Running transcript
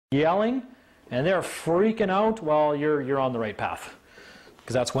yelling and they're freaking out, well, you're on the right path.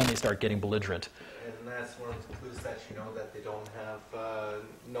 Because that's when they start getting belligerent. And that's one of the clues that you know that they don't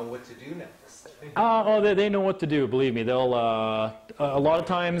know what to do next. Oh, they know what to do, believe me. They'll, a lot of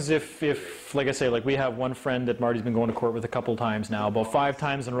times if, like I say, like we have one friend that Marty's been going to court with a couple times now, about 5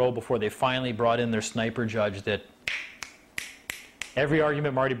 times in a row before they finally brought in their sniper judge that every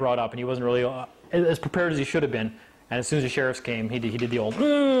argument Marty brought up, and he wasn't really as prepared as he should have been. And as soon as the sheriffs came, he did the old,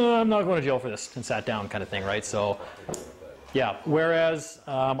 I'm not going to jail for this, and sat down kind of thing, right? So, yeah. Whereas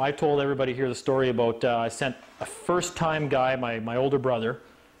I told everybody here the story about I sent a first-time guy, my older brother.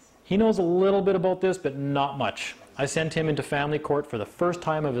 He knows a little bit about this, but not much. I sent him into family court for the first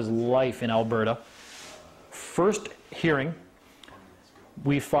time of his life in Alberta. First hearing,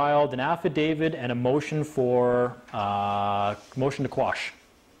 we filed an affidavit and a motion for motion to quash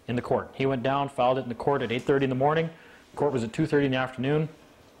in the court. He went down, filed it in the court at 8:30 in the morning. Court was at 2:30 in the afternoon.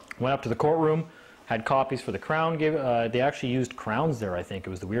 Went up to the courtroom, had copies for the Crown. They actually used crowns there, I think. It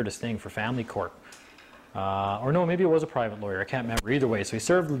was the weirdest thing for family court. Or no, maybe it was a private lawyer. I can't remember. Either way. So he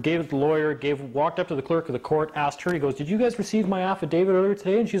served, gave it to the lawyer, walked up to the clerk of the court, asked her, he goes, did you guys receive my affidavit earlier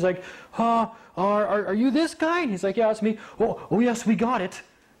today? And she's like, are you this guy? And he's like, yeah, it's me. Oh, yes, we got it.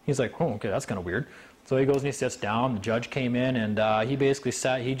 He's like, oh, okay, that's kind of weird. So he goes and he sits down. The judge came in and he basically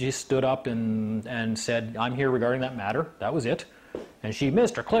he just stood up and said, I'm here regarding that matter. That was it. And she,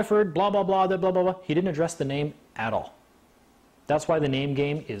 Mr. Clifford, blah, blah, blah, blah, blah, blah. He didn't address the name at all. That's why the name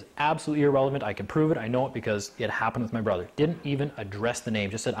game is absolutely irrelevant. I can prove it. I know it because it happened with my brother. Didn't even address the name.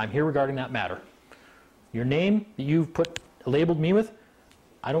 Just said, I'm here regarding that matter. Your name that you've labeled me with,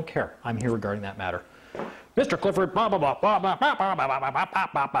 I don't care. I'm here regarding that matter. Mr. Clifford, blah, blah, blah, blah, blah, blah, blah, blah, blah,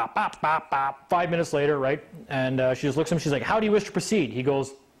 blah, blah, blah, blah. 5 minutes later, right? And she just looks at him. She's like, how do you wish to proceed? He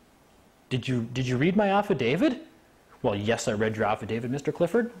goes, did you read my affidavit? Well, yes, I read your affidavit, Mr.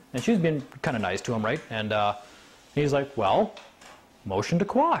 Clifford. And she's been kind of nice to him, right? And he's like, well, motion to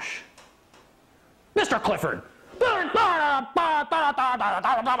quash. Mr. Clifford!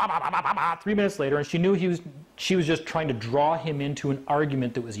 3 minutes later, and she knew she was just trying to draw him into an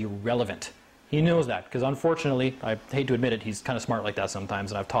argument that was irrelevant. He knows that, because unfortunately, I hate to admit it, he's kind of smart like that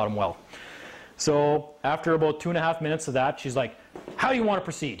sometimes, and I've taught him well. So after about 2.5 minutes of that, she's like, how do you want to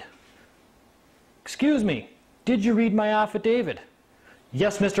proceed? Excuse me, did you read my affidavit?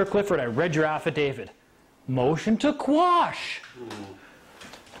 Yes, Mr. Clifford, I read your affidavit. Motion to quash.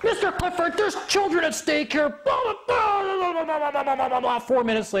 Mr. Clifford, there's children at stake here. 4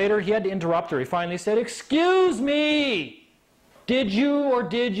 minutes later, he had to interrupt her. He finally said, excuse me. Did you or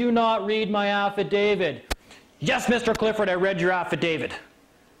did you not read my affidavit? Yes, Mr. Clifford, I read your affidavit.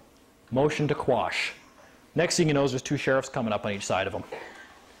 Motion to quash. Next thing you know, there's 2 sheriffs coming up on each side of him.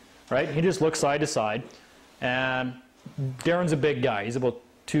 Right? He just looks side to side. And Darren's a big guy. He's about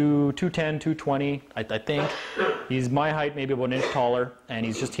 210, 220, I think. He's my height, maybe about an inch taller, and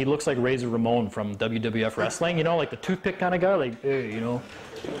he looks like Razor Ramon from WWF wrestling, you know, like the toothpick kind of guy, like, hey, you know,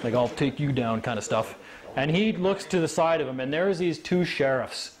 like I'll take you down kind of stuff. And he looks to the side of him, and there's these 2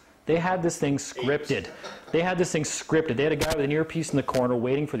 sheriffs. They had this thing scripted. They had a guy with an earpiece in the corner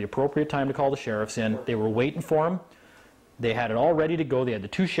waiting for the appropriate time to call the sheriffs in. They were waiting for him. They had it all ready to go. They had the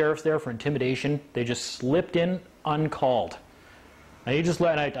 2 sheriffs there for intimidation. They just slipped in uncalled. And he just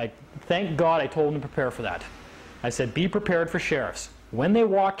I thank God I told him to prepare for that. I said, be prepared for sheriffs. When they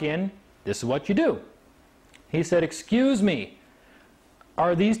walk in, this is what you do. He said, excuse me,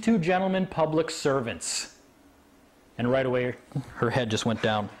 are these 2 gentlemen public servants? And right away, her head just went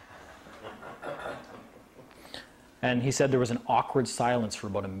down. And he said there was an awkward silence for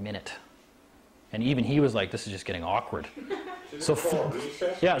about a minute. And even he was like, this is just getting awkward. So finally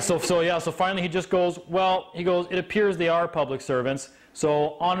he just goes, well, he goes, it appears they are public servants.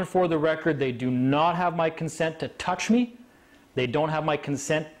 So on and for the record, they do not have my consent to touch me. They don't have my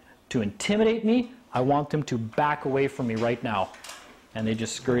consent to intimidate me. I want them to back away from me right now. And they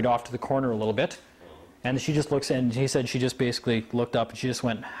just scurried off to the corner a little bit. And she just looks, and he said she just basically looked up and she just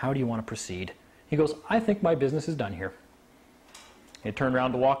went, how do you want to proceed? He goes, I think my business is done here. He turned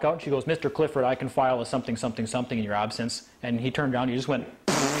around to walk out, and she goes, Mr. Clifford, I can file a something, something, something in your absence. And he turned around, and he just went,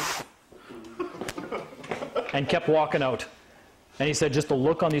 and kept walking out. And he said just the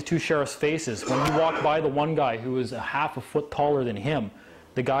look on these 2 sheriffs' faces. When he walked by the one guy who was half a foot taller than him,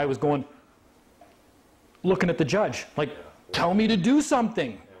 the guy was going, looking at the judge, like, tell me to do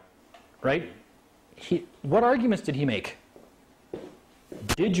something. Right? What arguments did he make?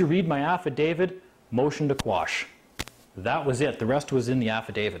 Did you read my affidavit? Motion to quash. That was it. The rest was in the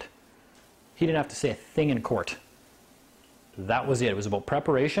affidavit. He didn't have to say a thing in court. That was it. It was about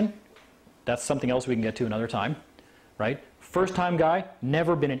preparation. That's something else we can get to another time, right? First time guy,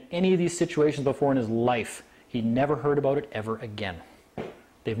 never been in any of these situations before in his life. He never heard about it ever again.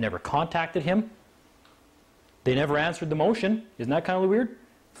 They've never contacted him. They never answered the motion. Isn't that kind of weird?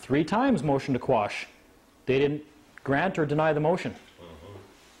 3 times motion to quash. They didn't grant or deny the motion.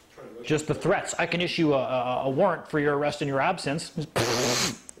 Just the threats. I can issue a warrant for your arrest in your absence.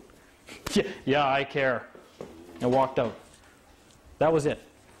 Yeah, I care. And walked out. That was it.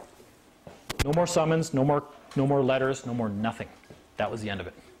 No more summons, no more letters, no more nothing. That was the end of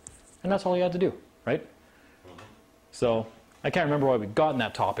it. And that's all you had to do, right? So, I can't remember why we got in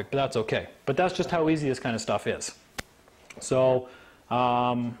that topic, but that's okay. But that's just how easy this kind of stuff is. So,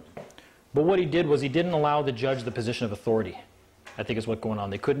 but what he did was he didn't allow the judge the position of authority, I think is what's going on.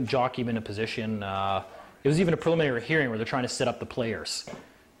 They couldn't jockey him in a position. It was even a preliminary hearing where they're trying to set up the players.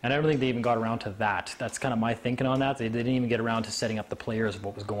 And I don't think they even got around to that. That's kind of my thinking on that. They didn't even get around to setting up the players of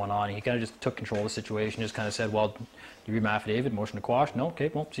what was going on. He kind of just took control of the situation, just kind of said, well, do you read my affidavit, motion to quash? No? Okay,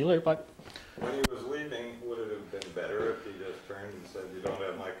 well, see you later, bye. When he was leaving, would it have been better if he just turned and said, you don't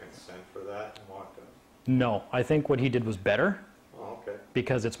have my consent for that, and walked out? No, I think what he did was better. Oh, okay.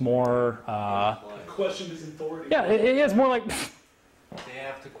 Because it's more... question his authority. Yeah, it's more like... They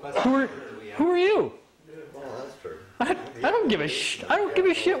have to question. Who are you? Well, that's true. I don't give a I don't give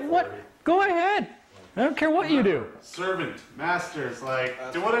a shit what. Go ahead. I don't care what you do. Servant, master, it's like,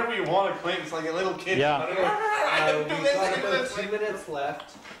 do whatever you want to claim. It's like a little kid. Yeah. We've got about 2 minutes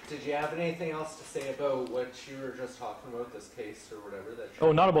left. Did you have anything else to say about what you were just talking about, this case or whatever?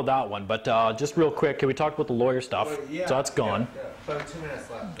 Oh, not about that one, but just real quick, can we talk about the lawyer stuff? Yeah, So that's gone. Yeah. About 2 minutes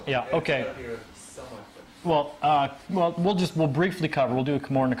left. Yeah, okay. It's up here somewhat, but- Well, we'll briefly cover. We'll do it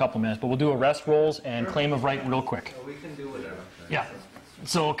more in a couple of minutes, but we'll do arrest rolls and claim of right real quick. We can do whatever. Yeah.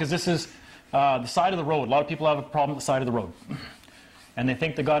 So, because this is the side of the road. A lot of people have a problem with the side of the road, and they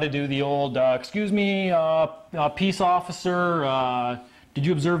think they got to do the old, excuse me, peace officer. Did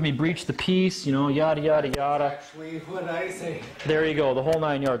you observe me breach the peace? You know, yada yada yada. Actually, what I say. There you go, the whole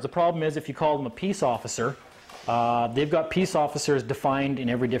 9 yards. The problem is if you call them a peace officer, they've got peace officers defined in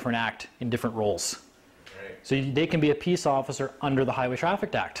every different act in different roles. Right. So they can be a peace officer under the Highway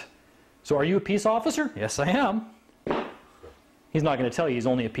Traffic Act. So are you a peace officer? Yes, I am. He's not going to tell you he's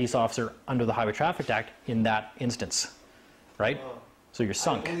only a peace officer under the Highway Traffic Act in that instance, right? So you're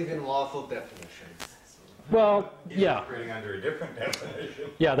sunk. I believe in lawful definitions. Well, yeah. Operating under a different definition.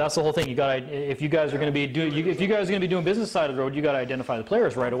 Yeah, that's the whole thing. You got to, if you guys are going to be doing, if you guys are going to be doing business side of the road, you got to identify the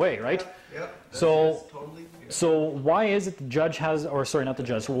players right away, right? Yep. So, Totally. so why is it the judge has, or sorry, not the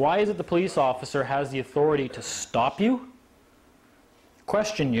judge. So why is it the police officer has the authority to stop you,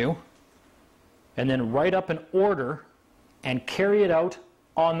 question you, and then write up an order and carry it out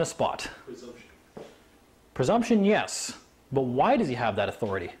on the spot? Presumption. Presumption, yes. But why does he have that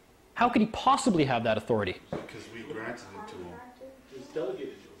authority? How could he possibly have that authority? Because we granted it to him. It's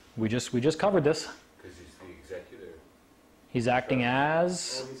delegated to him. We just covered this. Because he's the executive. He's acting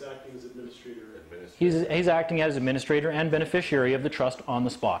as... He's acting as administrator. He's acting as administrator and beneficiary of the trust on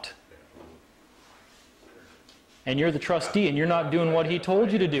the spot. And you're the trustee, and you're not doing what he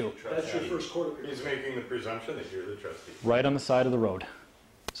told you to do. That's your first court appearance. He's making the presumption that you're the trustee. Right on the side of the road.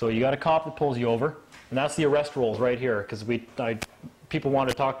 So you got a cop that pulls you over, and that's the arrest rolls right here, because people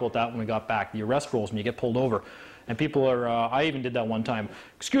wanted to talk about that when we got back. The arrest rolls when you get pulled over. And people are, I even did that one time.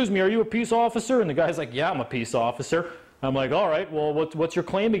 Excuse me, are you a peace officer? And the guy's like, yeah, I'm a peace officer. I'm like, all right, well, what's your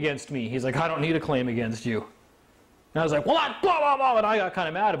claim against me? He's like, I don't need a claim against you. And I was like, well, blah, blah, blah, and I got kind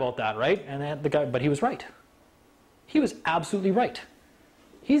of mad about that, right? And then the guy, but he was right. He was absolutely right.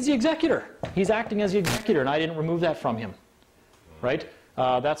 He's the executor. He's acting as the executor, and I didn't remove that from him, right?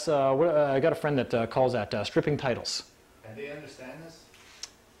 I got a friend that calls that stripping titles. And they understand this?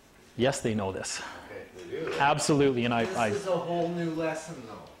 Yes, they know this. Okay. They do. Absolutely, and This is a whole new lesson,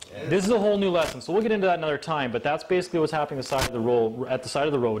 though. This is a whole new lesson, so we'll get into that another time. But that's basically what's happening at the side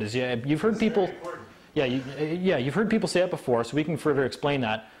of the road. Is you've heard people, you've heard people say it before, so we can further explain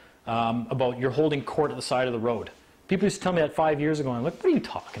that about you're holding court at the side of the road. People used to tell me that 5 years ago, and I'm like, what are you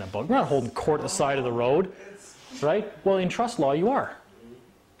talking about? We're not holding court at the side of the road, right? Well, in trust law, you are,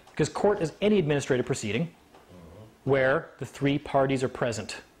 because court is any administrative proceeding where the 3 parties are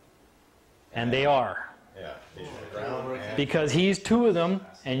present, and they are. Yeah. He's the ground and Because he's 2 of them,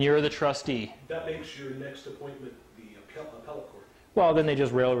 and you're the trustee. That makes your next appointment the appellate court. Well, then they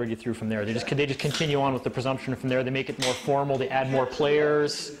just railroad you through from there. They just continue on with the presumption from there. They make it more formal. They add more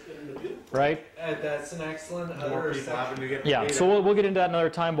players, right? That's an excellent more other people having section. to get Yeah. paid. So we'll get into that another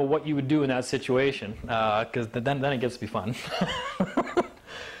time. But what you would do in that situation, because then it gets to be fun.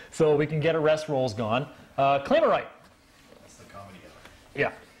 So we can get arrest rolls gone. Claim a right. That's the comedy of it.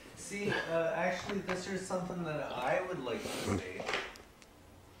 Yeah. See, actually, this is something that I would like to say.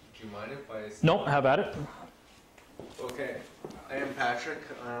 Do you mind if I say? No, have at it. Okay. I am Patrick.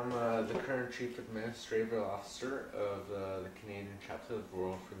 I'm the current Chief Administrative Officer of the Canadian chapter of the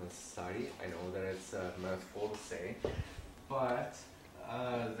Rural Freeman Society. I know that it's a mouthful to say, but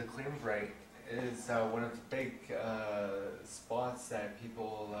the claim of right is one of the big spots that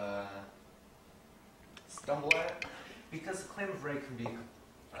people stumble at, because the claim of right can be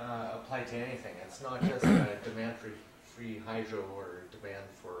applied to anything. It's not just a demand for free hydro or demand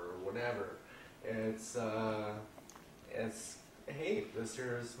for whatever. It's hey, this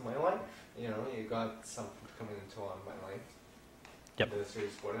here's my life. You know, you got something coming into my life. Yep. This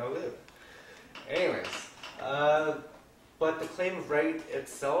here's what I live. Anyways, but the claim of right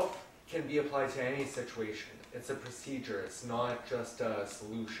itself can be applied to any situation. It's a procedure. It's not just a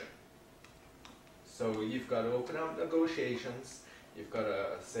solution. So you've got to open up negotiations. You've got to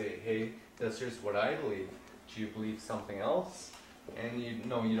say, hey, this here's what I believe. Do you believe something else? And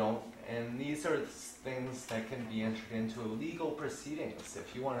no, you don't. And these are things that can be entered into legal proceedings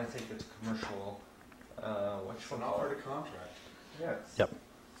if you want to take it to commercial. Which one? Not part of contract. Yes. Yep.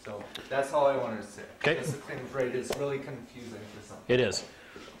 So that's all I wanted to say. Okay. Because the claim of right is really confusing for some. It is.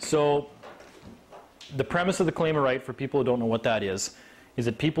 So the premise of the claim of right, for people who don't know what that is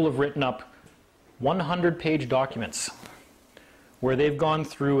that people have written up 100-page documents where they've gone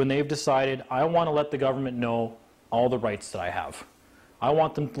through and they've decided, I want to let the government know all the rights that I have. I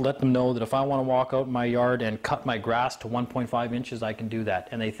want them to let them know that if I want to walk out in my yard and cut my grass to 1.5 inches, I can do that.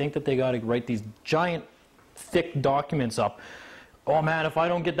 And they think that they got to write these giant, thick documents up. Oh man, if I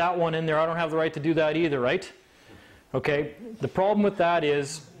don't get that one in there, I don't have the right to do that either, right? Okay, the problem with that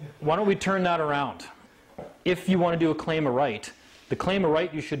is, why don't we turn that around? If you want to do a claim of right, the claim of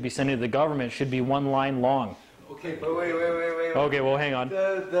right you should be sending to the government should be one line long. Okay, but wait. Okay, well hang on.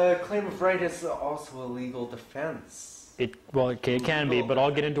 The claim of right is also a legal defense. Well, okay, it can be, but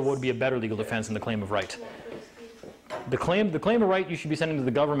I'll get into what would be a better legal defense than the claim of right. The claim of right you should be sending to the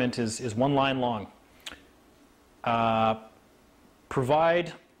government is one line long.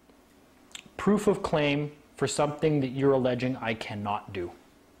 Provide proof of claim for something that you're alleging I cannot do.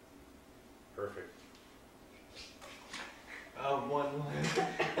 Perfect. One.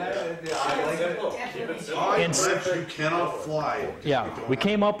 I like it. You cannot fly. Yeah, we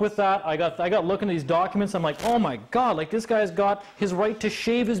came up with that. I got looking at these documents. I'm like, oh my God, like this guy's got his right to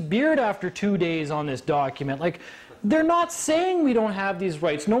shave his beard after 2 days on this document. Like, they're not saying we don't have these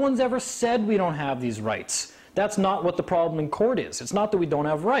rights. No one's ever said we don't have these rights. That's not what the problem in court is. It's not that we don't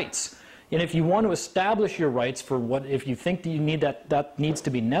have rights. And if you want to establish your rights for what, if you think that you need that needs to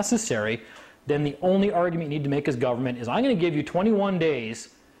be necessary, then the only argument you need to make as government is, I'm going to give you 21 days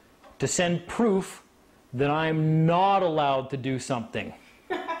to send proof that I'm not allowed to do something.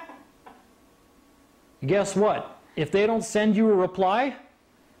 Guess what? If they don't send you a reply,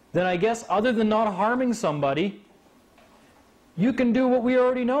 then I guess other than not harming somebody, you can do what we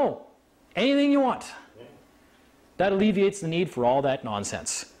already know. Anything you want. That alleviates the need for all that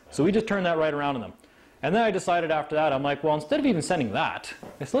nonsense. So we just turned that right around on them. And then I decided after that, I'm like, well, instead of even sending that,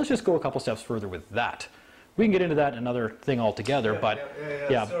 let's just go a couple steps further with that. We can get into that in another thing altogether, but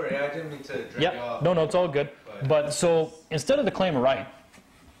yeah. Sorry, I didn't mean to drag you off. No, it's all good. But so instead of the claim of right,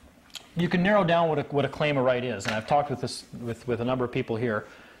 you can narrow down what a claim of right is. And I've talked with a number of people here.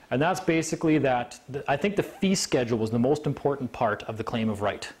 And that's basically that, I think the fee schedule was the most important part of the claim of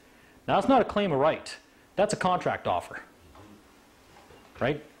right. Now, it's not a claim of right. That's a contract offer.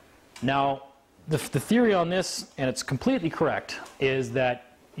 Right? Now, the theory on this, and it's completely correct, is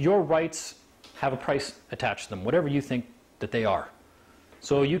that your rights have a price attached to them, whatever you think that they are.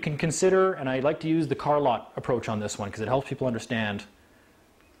 So you can consider, and I like to use the car lot approach on this one because it helps people understand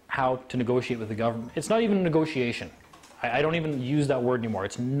how to negotiate with the government. It's not even a negotiation. I don't even use that word anymore.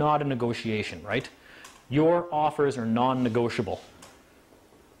 It's not a negotiation, right? Your offers are non-negotiable.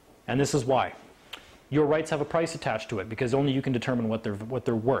 And this is why. Your rights have a price attached to it because only you can determine what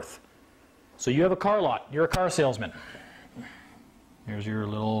they're worth. So you have a car lot. You're a car salesman. Here's your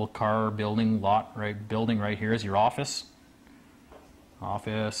little car building lot, right? Building right here is your office.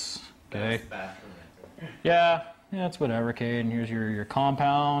 Office. Okay. Yeah, it's whatever. Okay, and here's your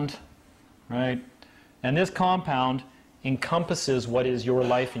compound, right? And this compound encompasses what is your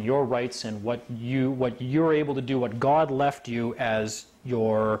life and your rights and what you're able to do, what God left you as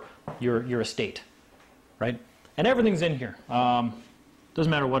your estate, right? And everything's in here.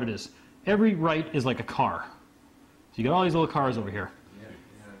 Doesn't matter what it is. Every right is like a car. So you got all these little cars over here.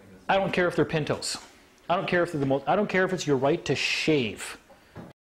 I don't care if they're Pintos. I don't care if they're I don't care if it's your right to shave.